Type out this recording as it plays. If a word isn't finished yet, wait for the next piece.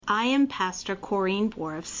I am Pastor Corrine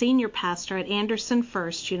Borov, Senior Pastor at Anderson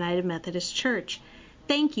First United Methodist Church.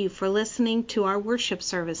 Thank you for listening to our worship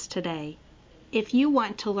service today. If you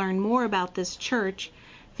want to learn more about this church,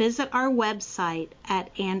 visit our website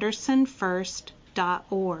at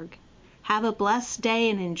andersonfirst.org. Have a blessed day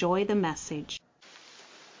and enjoy the message.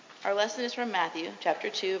 Our lesson is from Matthew chapter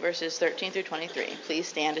 2, verses 13 through 23. Please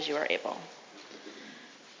stand as you are able.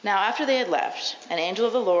 Now after they had left, an angel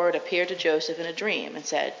of the Lord appeared to Joseph in a dream and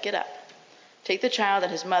said, "Get up, take the child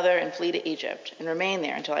and his mother and flee to Egypt, and remain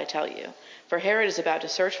there until I tell you, for Herod is about to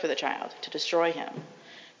search for the child to destroy him."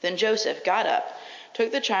 Then Joseph got up,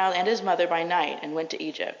 took the child and his mother by night and went to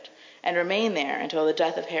Egypt, and remained there until the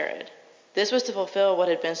death of Herod. This was to fulfill what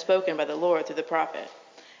had been spoken by the Lord through the prophet,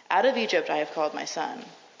 "Out of Egypt I have called my son."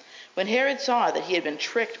 When Herod saw that he had been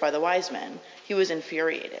tricked by the wise men, he was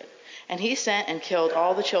infuriated. And he sent and killed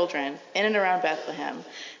all the children in and around Bethlehem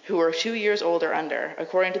who were 2 years old or under,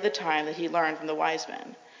 according to the time that he learned from the wise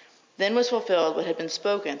men. Then was fulfilled what had been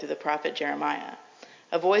spoken through the prophet Jeremiah.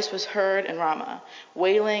 A voice was heard in Ramah,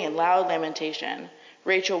 wailing and loud lamentation,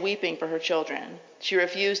 Rachel weeping for her children. She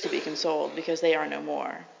refused to be consoled because they are no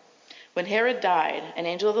more. When Herod died, an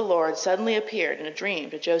angel of the Lord suddenly appeared in a dream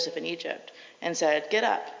to Joseph in Egypt and said, "Get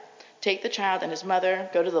up, take the child and his mother,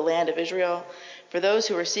 go to the land of Israel, for those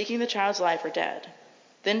who were seeking the child's life are dead."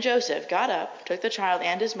 Then Joseph got up, took the child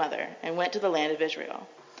and his mother, and went to the land of Israel.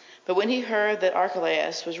 But when he heard that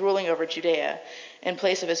Archelaus was ruling over Judea in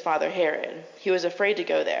place of his father Herod, he was afraid to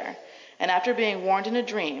go there. And after being warned in a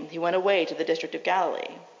dream, he went away to the district of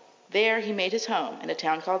Galilee. There he made his home in a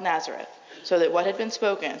town called Nazareth, so that what had been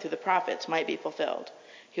spoken through the prophets might be fulfilled.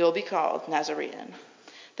 He will be called Nazarene.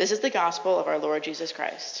 This is the gospel of our Lord Jesus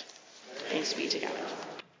Christ. Thanks be to God.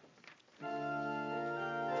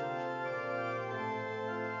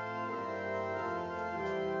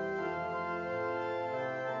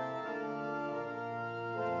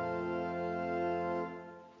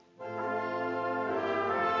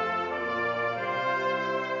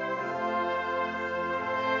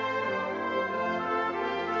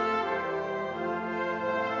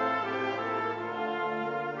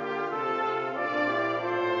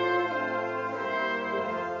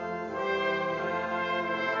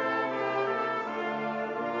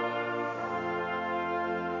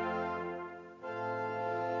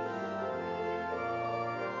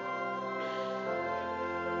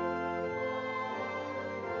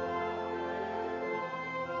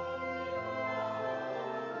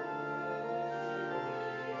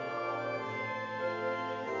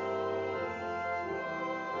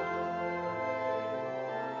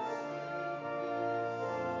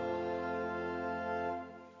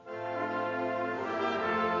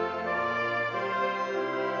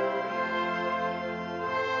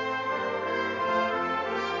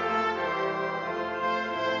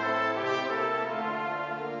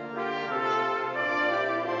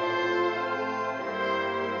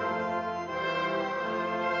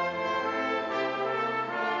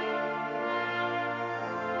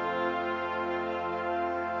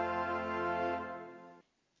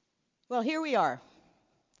 Well, here we are,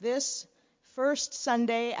 this first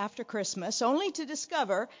Sunday after Christmas, only to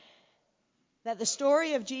discover that the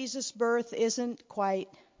story of Jesus' birth isn't quite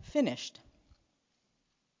finished.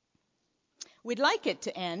 We'd like it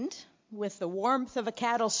to end with the warmth of a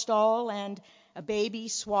cattle stall and a baby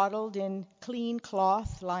swaddled in clean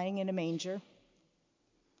cloth lying in a manger.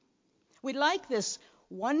 We'd like this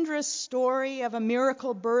wondrous story of a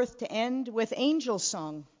miracle birth to end with angel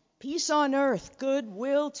song, "Peace on earth,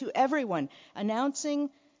 goodwill to everyone,"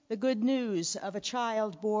 announcing the good news of a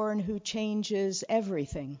child born who changes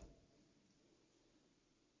everything.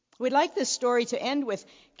 We'd like this story to end with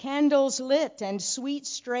candles lit and sweet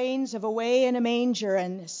strains of "Away in a Manger"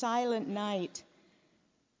 and "Silent Night."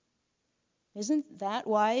 Isn't that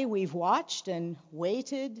why we've watched and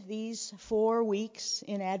waited these 4 weeks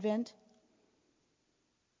in Advent?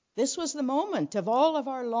 This was the moment of all of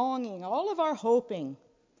our longing, all of our hoping.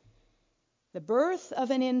 The birth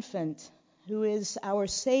of an infant who is our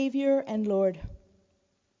Savior and Lord.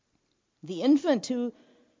 The infant who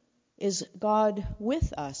is God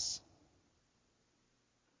with us.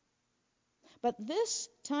 But this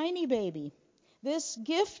tiny baby, this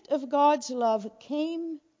gift of God's love,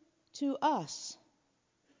 came to us,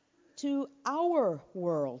 to our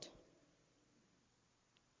world.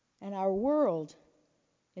 And our world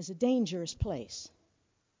is a dangerous place.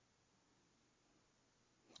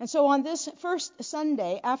 And so on this first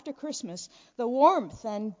Sunday after Christmas, the warmth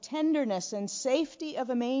and tenderness and safety of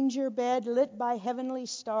a manger bed lit by heavenly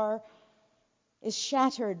star is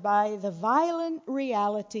shattered by the violent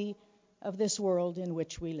reality of this world in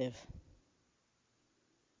which we live.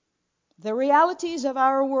 The realities of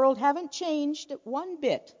our world haven't changed one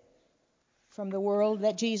bit from the world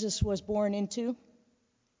that Jesus was born into.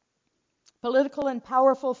 Political and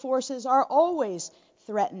powerful forces are always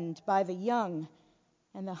threatened by the young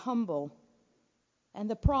and the humble and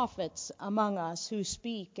the prophets among us who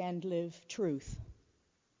speak and live truth.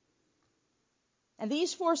 And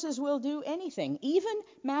these forces will do anything, even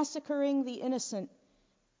massacring the innocent,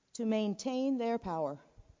 to maintain their power.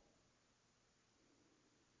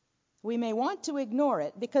 We may want to ignore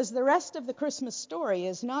it because the rest of the Christmas story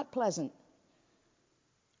is not pleasant.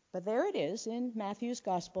 But there it is in Matthew's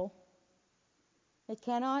Gospel. It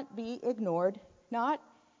cannot be ignored, not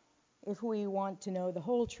if we want to know the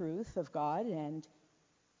whole truth of God and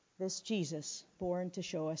this Jesus born to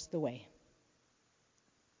show us the way.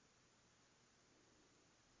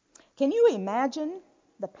 Can you imagine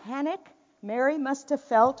the panic Mary must have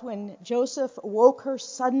felt when Joseph woke her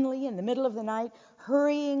suddenly in the middle of the night,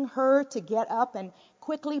 hurrying her to get up and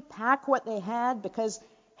quickly pack what they had because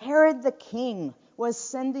Herod the king was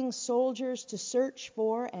sending soldiers to search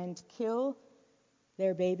for and kill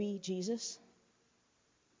their baby Jesus?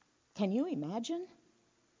 Can you imagine?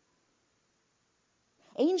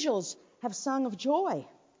 Angels have sung of joy,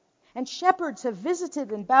 and shepherds have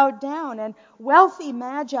visited and bowed down, and wealthy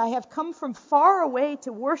magi have come from far away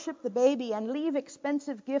to worship the baby and leave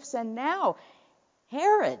expensive gifts, and now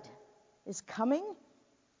Herod is coming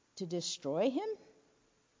to destroy him?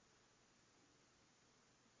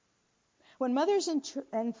 When mothers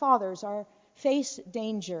and fathers face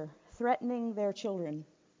danger threatening their children,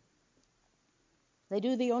 they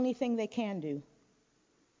do the only thing they can do.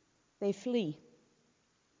 They flee.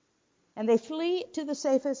 And they flee to the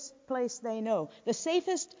safest place they know, the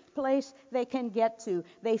safest place they can get to.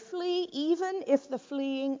 They flee even if the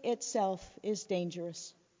fleeing itself is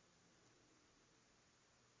dangerous.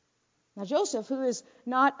 Now, Joseph, who is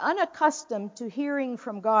not unaccustomed to hearing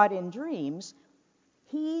from God in dreams,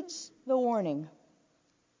 heeds the warning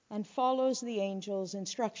and follows the angel's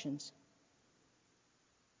instructions.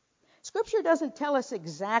 Scripture doesn't tell us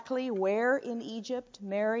exactly where in Egypt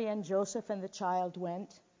Mary and Joseph and the child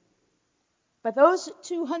went. But those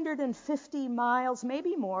 250 miles,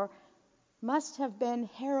 maybe more, must have been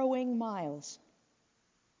harrowing miles.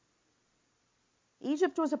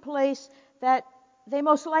 Egypt was a place that they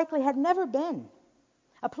most likely had never been,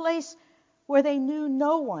 a place where they knew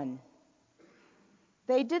no one.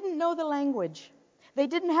 They didn't know the language. They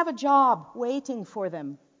didn't have a job waiting for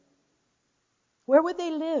them. Where would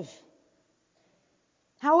they live?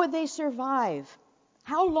 How would they survive?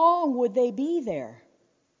 How long would they be there?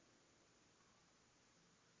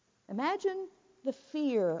 Imagine the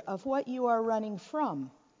fear of what you are running from,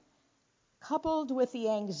 coupled with the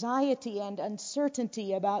anxiety and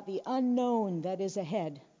uncertainty about the unknown that is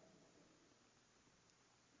ahead.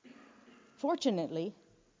 Fortunately,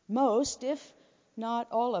 most, if not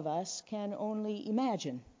all of us, can only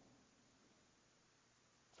imagine.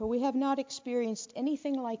 For we have not experienced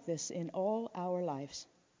anything like this in all our lives.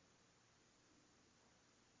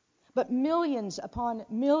 But millions upon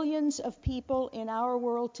millions of people in our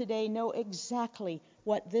world today know exactly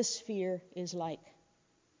what this fear is like.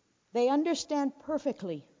 They understand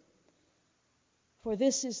perfectly, for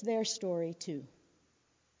this is their story too.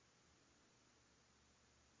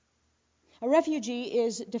 A refugee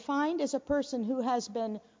is defined as a person who has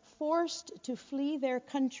been forced to flee their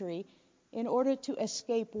country in order to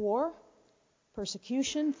escape war,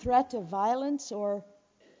 persecution, threat of violence, or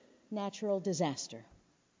natural disaster.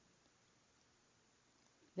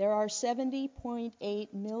 There are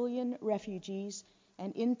 70.8 million refugees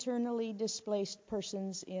and internally displaced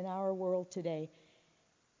persons in our world today,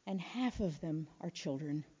 and half of them are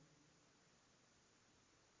children.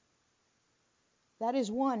 That is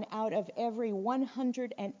 1 out of every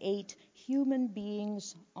 108 human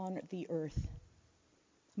beings on the earth.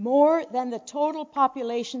 More than the total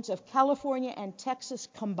populations of California and Texas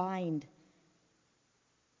combined.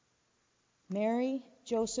 Mary,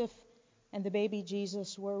 Joseph, and the baby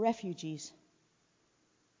Jesus were refugees.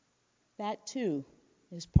 That too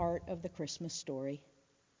is part of the Christmas story.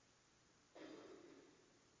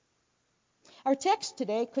 Our text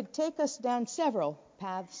today could take us down several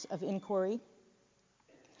paths of inquiry.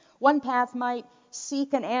 One path might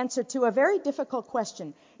seek an answer to a very difficult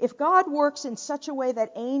question. If God works in such a way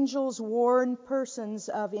that angels warn persons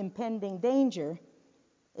of impending danger,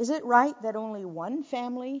 is it right that only one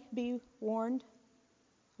family be warned?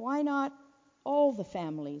 Why not all the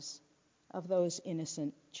families of those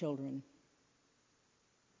innocent children?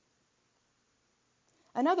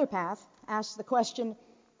 Another path asks the question,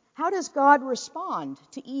 how does God respond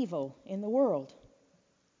to evil in the world?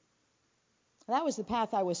 That was the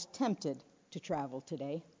path I was tempted to travel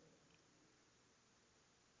today.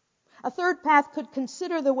 A third path could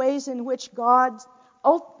consider the ways in which God's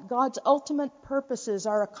ultimate purposes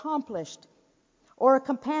are accomplished, or a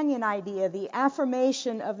companion idea, the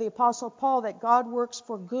affirmation of the Apostle Paul that God works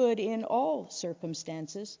for good in all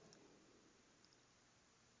circumstances.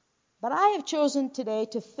 But I have chosen today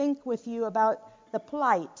to think with you about the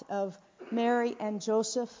plight of Mary and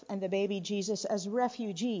Joseph and the baby Jesus as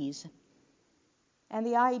refugees, and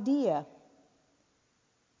the idea,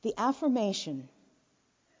 the affirmation,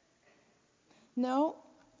 no,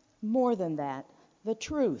 more than that, the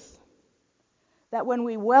truth, that when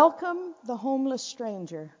we welcome the homeless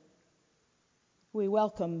stranger, we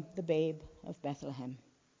welcome the babe of Bethlehem.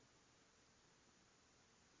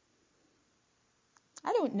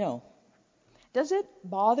 I don't know. Does it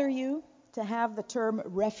bother you to have the term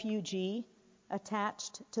refugee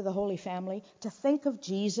attached to the Holy Family, to think of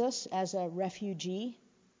Jesus as a refugee?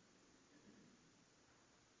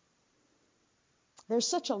 There's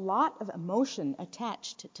such a lot of emotion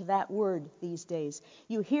attached to that word these days.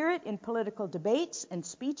 You hear it in political debates and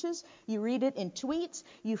speeches. You read it in tweets.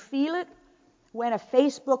 You feel it when a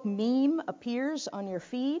Facebook meme appears on your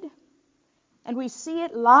feed. And we see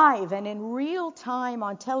it live and in real time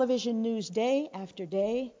on television news day after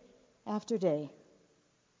day after day.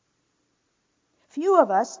 Few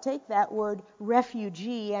of us take that word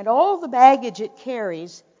refugee and all the baggage it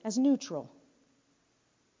carries as neutral.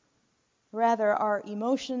 Rather, our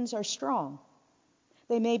emotions are strong.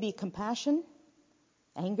 They may be compassion,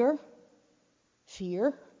 anger,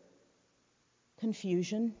 fear,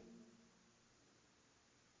 confusion.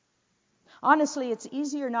 Honestly, it's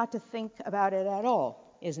easier not to think about it at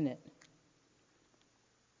all, isn't it?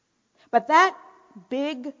 But that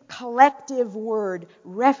big collective word,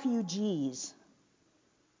 refugees,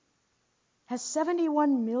 has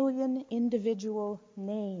 71 million individual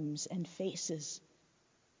names and faces.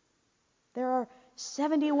 There are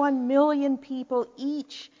 71 million people,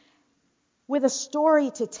 each with a story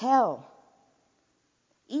to tell.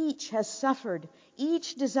 Each has suffered.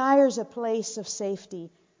 Each desires a place of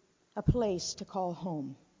safety, a place to call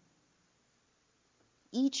home.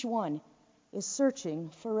 Each one is searching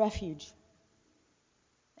for refuge.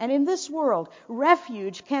 And in this world,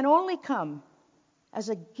 refuge can only come as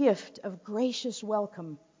a gift of gracious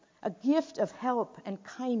welcome, a gift of help and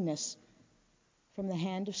kindness from the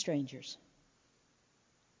hand of strangers.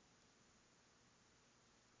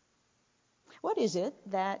 What is it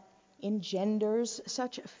that engenders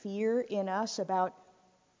such fear in us about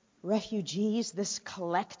refugees, this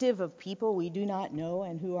collective of people we do not know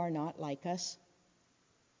and who are not like us?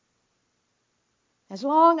 As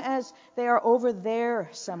long as they are over there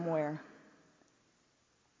somewhere,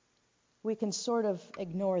 we can sort of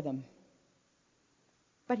ignore them.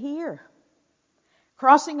 But here,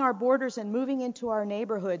 crossing our borders and moving into our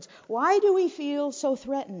neighborhoods, why do we feel so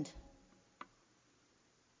threatened?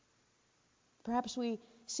 Perhaps we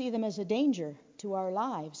see them as a danger to our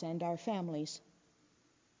lives and our families.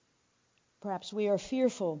 Perhaps we are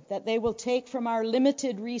fearful that they will take from our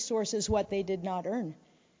limited resources what they did not earn.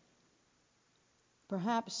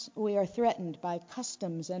 Perhaps we are threatened by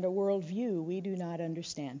customs and a worldview we do not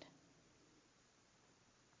understand.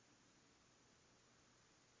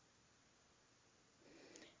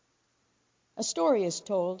 A story is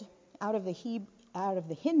told out of the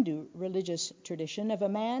Hindu religious tradition of a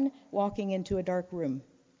man walking into a dark room.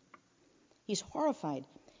 He's horrified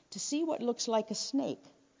to see what looks like a snake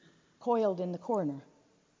coiled in the corner.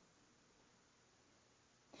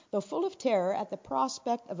 Though full of terror at the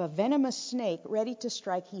prospect of a venomous snake ready to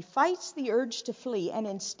strike, he fights the urge to flee and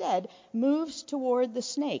instead moves toward the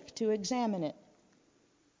snake to examine it.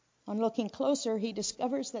 On looking closer, he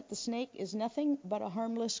discovers that the snake is nothing but a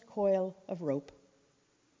harmless coil of rope.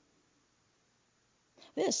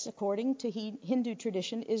 This, according to Hindu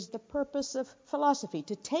tradition, is the purpose of philosophy,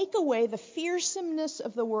 to take away the fearsomeness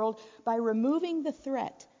of the world by removing the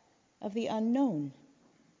threat of the unknown.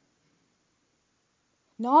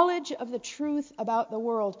 Knowledge of the truth about the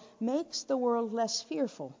world makes the world less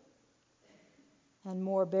fearful and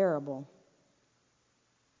more bearable.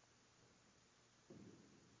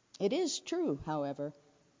 It is true, however,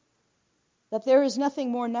 that there is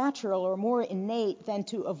nothing more natural or more innate than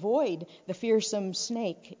to avoid the fearsome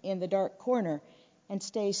snake in the dark corner and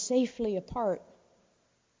stay safely apart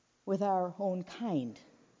with our own kind.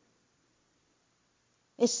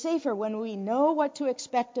 It's safer when we know what to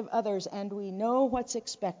expect of others and we know what's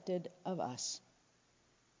expected of us.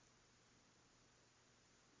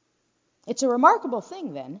 It's a remarkable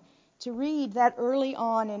thing, then, to read that early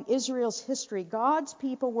on in Israel's history, God's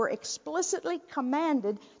people were explicitly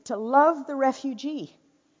commanded to love the refugee,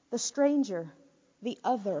 the stranger, the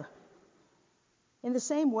other, in the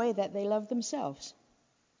same way that they loved themselves.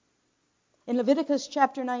 In Leviticus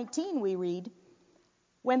chapter 19, we read,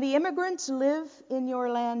 "When the immigrants live in your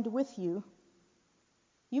land with you,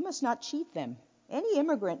 you must not cheat them. Any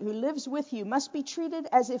immigrant who lives with you must be treated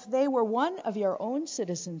as if they were one of your own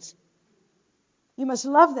citizens. You must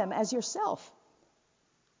love them as yourself,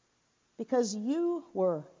 because you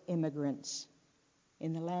were immigrants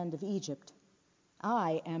in the land of Egypt.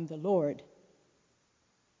 I am the Lord,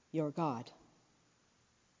 your God."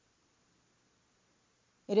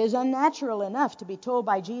 It is unnatural enough to be told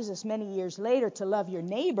by Jesus many years later to love your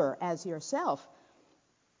neighbor as yourself,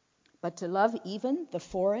 but to love even the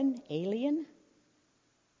foreign alien?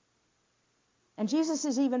 And Jesus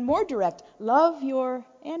is even more direct. Love your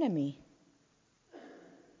enemy.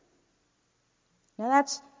 Now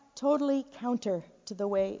that's totally counter to the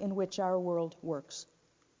way in which our world works.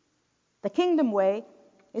 The kingdom way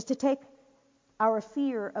is to take our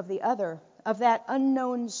fear of the other, of that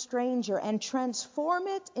unknown stranger, and transform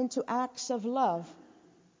it into acts of love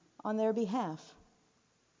on their behalf.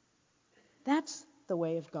 That's the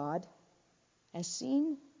way of God, as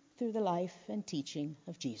seen through the life and teaching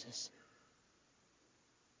of Jesus.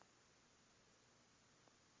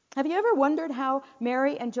 Have you ever wondered how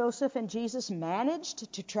Mary and Joseph and Jesus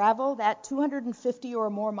managed to travel that 250 or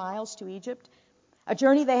more miles to Egypt? A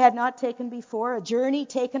journey they had not taken before, a journey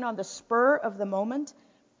taken on the spur of the moment.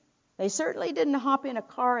 They certainly didn't hop in a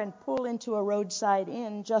car and pull into a roadside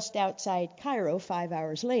inn just outside Cairo 5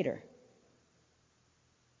 hours later.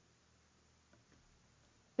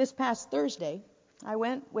 This past Thursday, I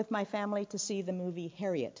went with my family to see the movie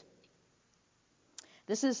Harriet.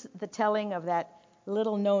 This is the telling of that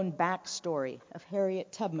little-known backstory of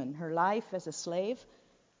Harriet Tubman, her life as a slave,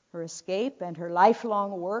 her escape, and her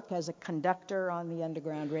lifelong work as a conductor on the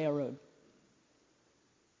Underground Railroad.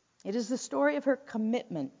 It is the story of her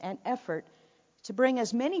commitment and effort to bring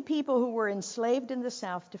as many people who were enslaved in the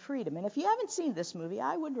South to freedom. And if you haven't seen this movie,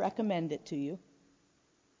 I would recommend it to you.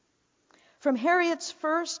 From Harriet's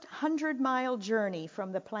first 100-mile journey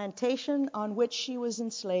from the plantation on which she was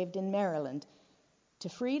enslaved in Maryland to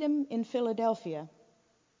freedom in Philadelphia,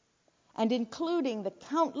 and including the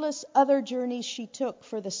countless other journeys she took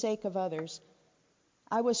for the sake of others,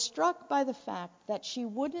 I was struck by the fact that she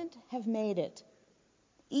wouldn't have made it,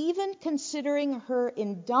 even considering her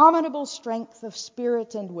indomitable strength of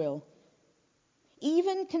spirit and will,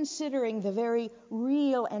 even considering the very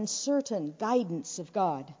real and certain guidance of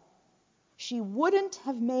God. She wouldn't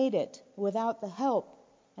have made it without the help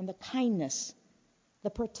and the kindness, the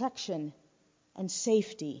protection and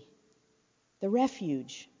safety, the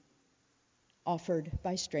refuge offered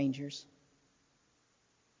by strangers.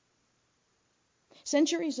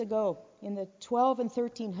 Centuries ago, in the 12 and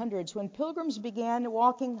 1300s, when pilgrims began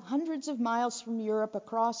walking hundreds of miles from Europe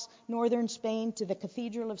across northern Spain to the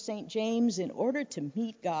Cathedral of St. James in order to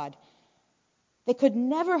meet God, they could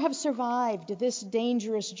never have survived this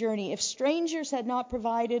dangerous journey if strangers had not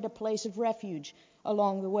provided a place of refuge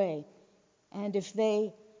along the way, and if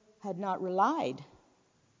they had not relied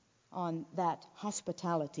on that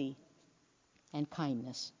hospitality and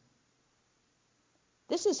kindness.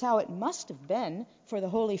 This is how it must have been for the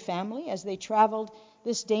Holy Family as they traveled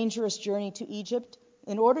this dangerous journey to Egypt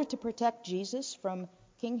in order to protect Jesus from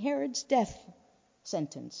King Herod's death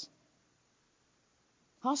sentence.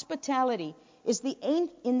 Hospitality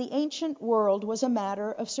in the ancient world was a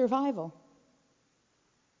matter of survival.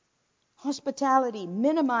 Hospitality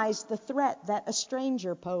minimized the threat that a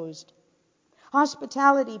stranger posed.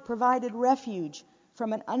 Hospitality provided refuge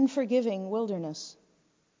from an unforgiving wilderness.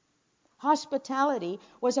 Hospitality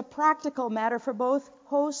was a practical matter for both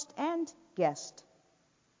host and guest.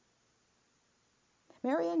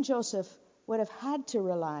 Mary and Joseph would have had to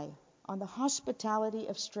rely on the hospitality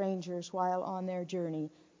of strangers while on their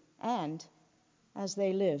journey and as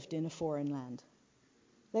they lived in a foreign land.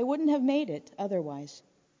 They wouldn't have made it otherwise.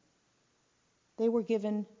 They were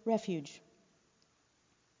given refuge.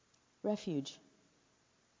 Refuge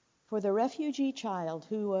for the refugee child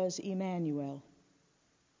who was Emmanuel,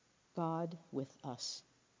 God with us.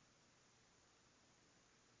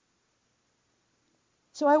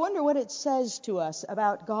 So I wonder what it says to us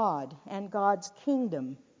about God and God's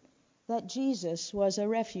kingdom that Jesus was a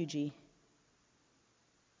refugee.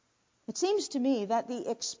 It seems to me that the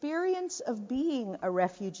experience of being a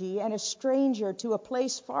refugee and a stranger to a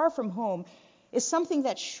place far from home is something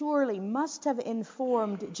that surely must have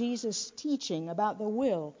informed Jesus' teaching about the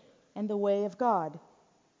will and the way of God.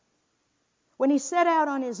 When he set out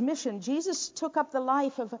on his mission, Jesus took up the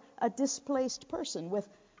life of a displaced person with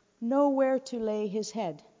nowhere to lay his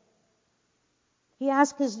head. He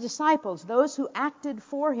asked his disciples, those who acted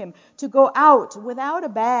for him, to go out without a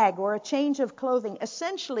bag or a change of clothing,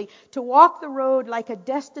 essentially to walk the road like a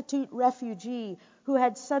destitute refugee who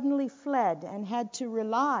had suddenly fled and had to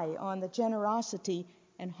rely on the generosity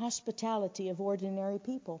and hospitality of ordinary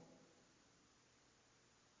people.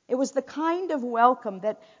 It was the kind of welcome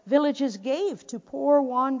that villages gave to poor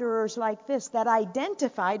wanderers like this that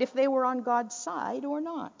identified if they were on God's side or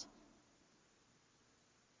not.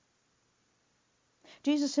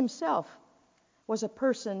 Jesus himself was a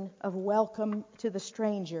person of welcome to the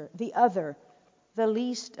stranger, the other, the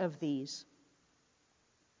least of these.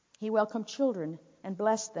 He welcomed children and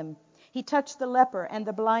blessed them. He touched the leper and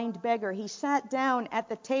the blind beggar. He sat down at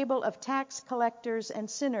the table of tax collectors and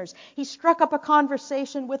sinners. He struck up a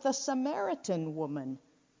conversation with a Samaritan woman.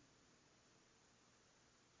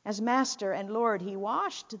 As Master and Lord, he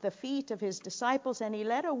washed the feet of his disciples, and he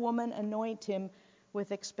let a woman anoint him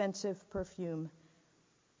with expensive perfume.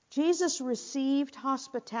 Jesus received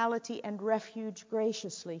hospitality and refuge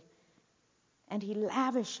graciously, and he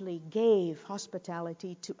lavishly gave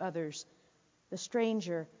hospitality to others, the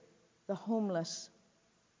stranger, the homeless,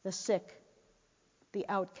 the sick, the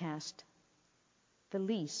outcast, the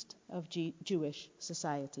least of Jewish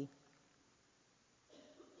society.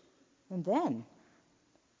 And then,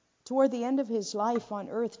 toward the end of his life on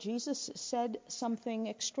earth, Jesus said something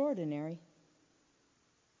extraordinary.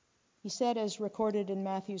 He said, as recorded in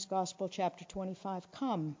Matthew's Gospel, chapter 25,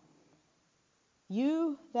 "Come,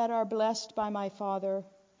 you that are blessed by my Father,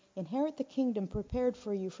 inherit the kingdom prepared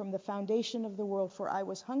for you from the foundation of the world. For I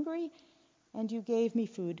was hungry, and you gave me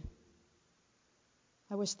food.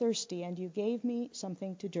 I was thirsty, and you gave me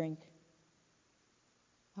something to drink.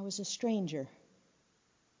 I was a stranger,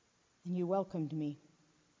 and you welcomed me.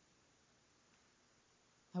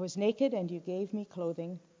 I was naked, and you gave me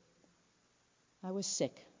clothing. I was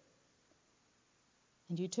sick,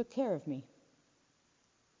 and you took care of me.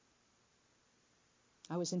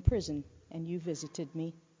 I was in prison, and you visited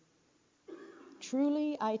me.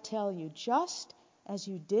 Truly, I tell you, just as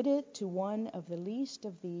you did it to one of the least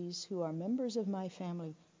of these who are members of my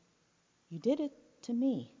family, you did it to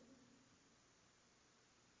me."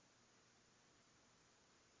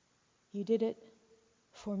 You did it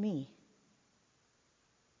for me.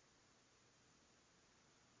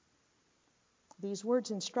 These words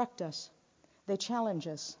instruct us. They challenge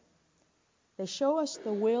us. They show us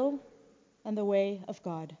the will and the way of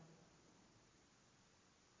God.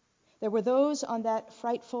 There were those on that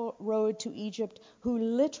frightful road to Egypt who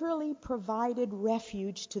literally provided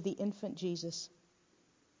refuge to the infant Jesus.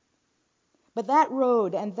 But that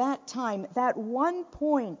road and that time, that one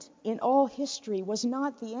point in all history, was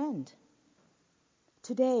not the end.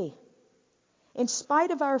 Today, in spite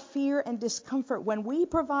of our fear and discomfort, when we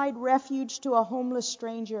provide refuge to a homeless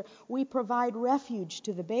stranger, we provide refuge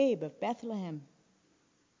to the babe of Bethlehem.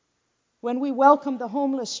 When we welcome the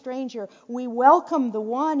homeless stranger, we welcome the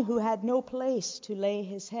one who had no place to lay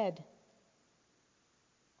his head.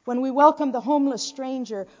 When we welcome the homeless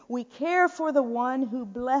stranger, we care for the one who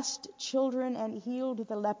blessed children and healed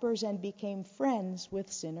the lepers and became friends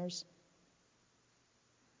with sinners.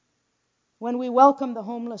 When we welcome the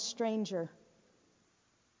homeless stranger,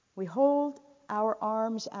 we hold our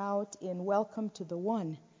arms out in welcome to the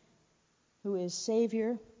one who is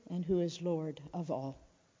Savior and who is Lord of all.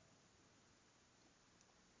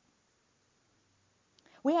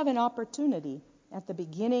 We have an opportunity at the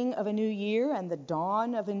beginning of a new year and the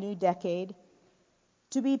dawn of a new decade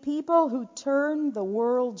to be people who turn the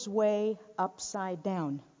world's way upside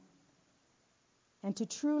down and to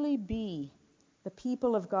truly be the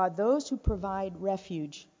people of God, those who provide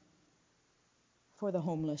refuge for the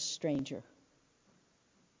homeless stranger.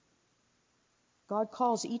 God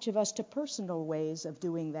calls each of us to personal ways of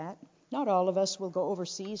doing that. Not all of us will go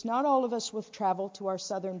overseas. Not all of us will travel to our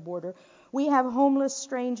southern border. We have homeless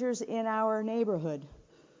strangers in our neighborhood.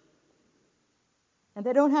 And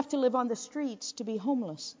they don't have to live on the streets to be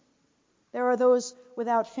homeless. There are those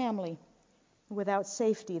without family, without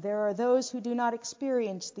safety. There are those who do not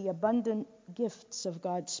experience the abundant gifts of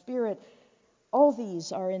God's Spirit. All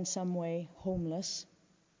these are in some way homeless.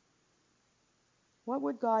 What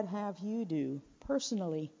would God have you do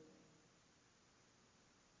personally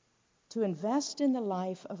to invest in the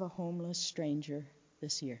life of a homeless stranger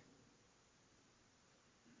this year?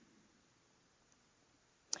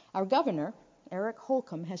 Our governor, Eric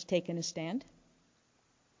Holcomb, has taken a stand.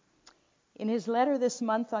 In his letter this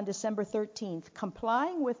month on December 13th,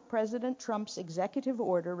 complying with President Trump's executive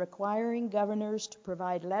order requiring governors to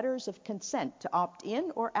provide letters of consent to opt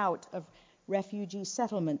in or out of refugee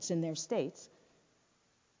settlements in their states,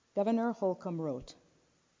 Governor Holcomb wrote,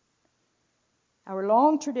 "Our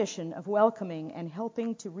long tradition of welcoming and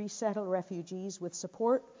helping to resettle refugees with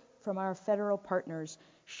support from our federal partners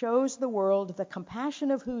shows the world the compassion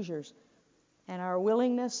of Hoosiers and our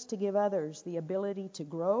willingness to give others the ability to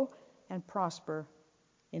grow and prosper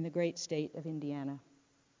in the great state of Indiana."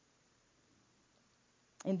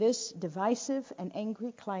 In this divisive and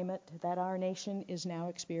angry climate that our nation is now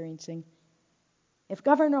experiencing, if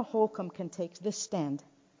Governor Holcomb can take this stand,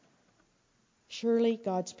 surely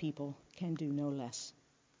God's people can do no less.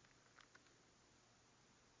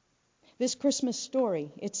 This Christmas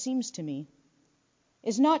story, it seems to me,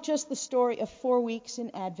 is not just the story of 4 weeks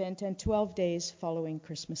in Advent and 12 days following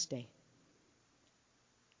Christmas Day.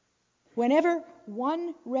 Whenever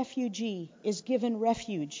one refugee is given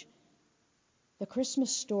refuge, the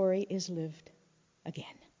Christmas story is lived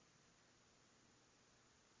again.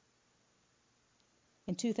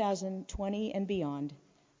 In 2020 and beyond,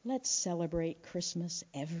 let's celebrate Christmas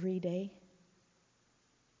every day.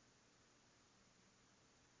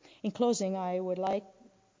 In closing, I would like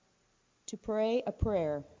to pray a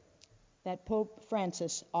prayer that Pope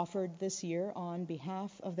Francis offered this year on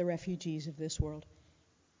behalf of the refugees of this world.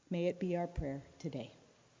 May it be our prayer today.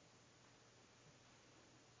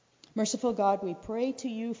 Merciful God, we pray to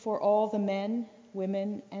you for all the men,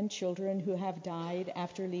 women, and children who have died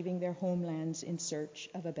after leaving their homelands in search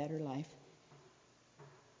of a better life.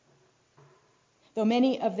 Though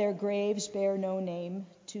many of their graves bear no name,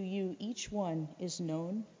 to you each one is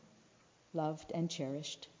known, loved, and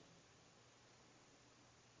cherished.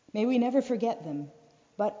 May we never forget them,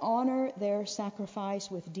 but honor their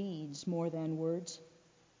sacrifice with deeds more than words.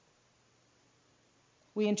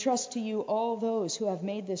 We entrust to you all those who have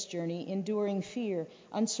made this journey, enduring fear,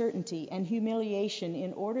 uncertainty, and humiliation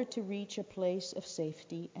in order to reach a place of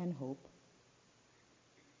safety and hope.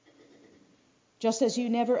 Just as you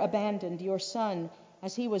never abandoned your son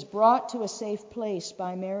as he was brought to a safe place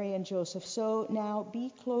by Mary and Joseph, so now be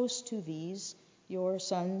close to these, your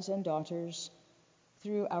sons and daughters,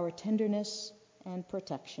 through our tenderness and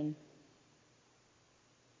protection.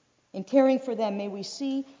 In caring for them, may we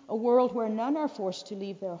see a world where none are forced to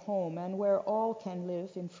leave their home and where all can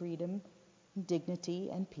live in freedom, dignity,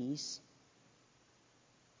 and peace.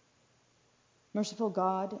 Merciful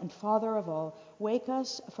God and Father of all, wake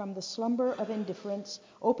us from the slumber of indifference,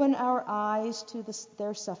 open our eyes to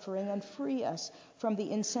their suffering, and free us from the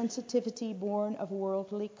insensitivity born of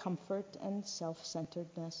worldly comfort and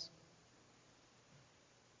self-centeredness.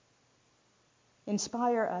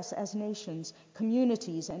 Inspire us as nations,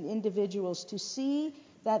 communities, and individuals to see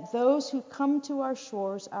that those who come to our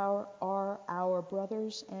shores are our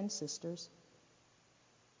brothers and sisters.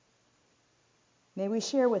 May we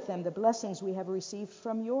share with them the blessings we have received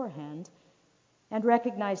from your hand and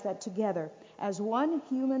recognize that together, as one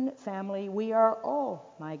human family, we are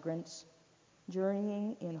all migrants,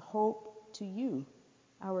 journeying in hope to you,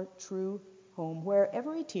 our true home, where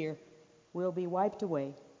every tear will be wiped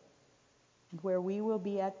away and where we will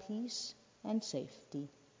be at peace and safety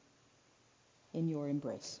in your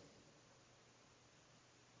embrace.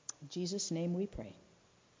 In Jesus' name we pray.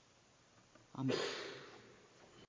 Amen.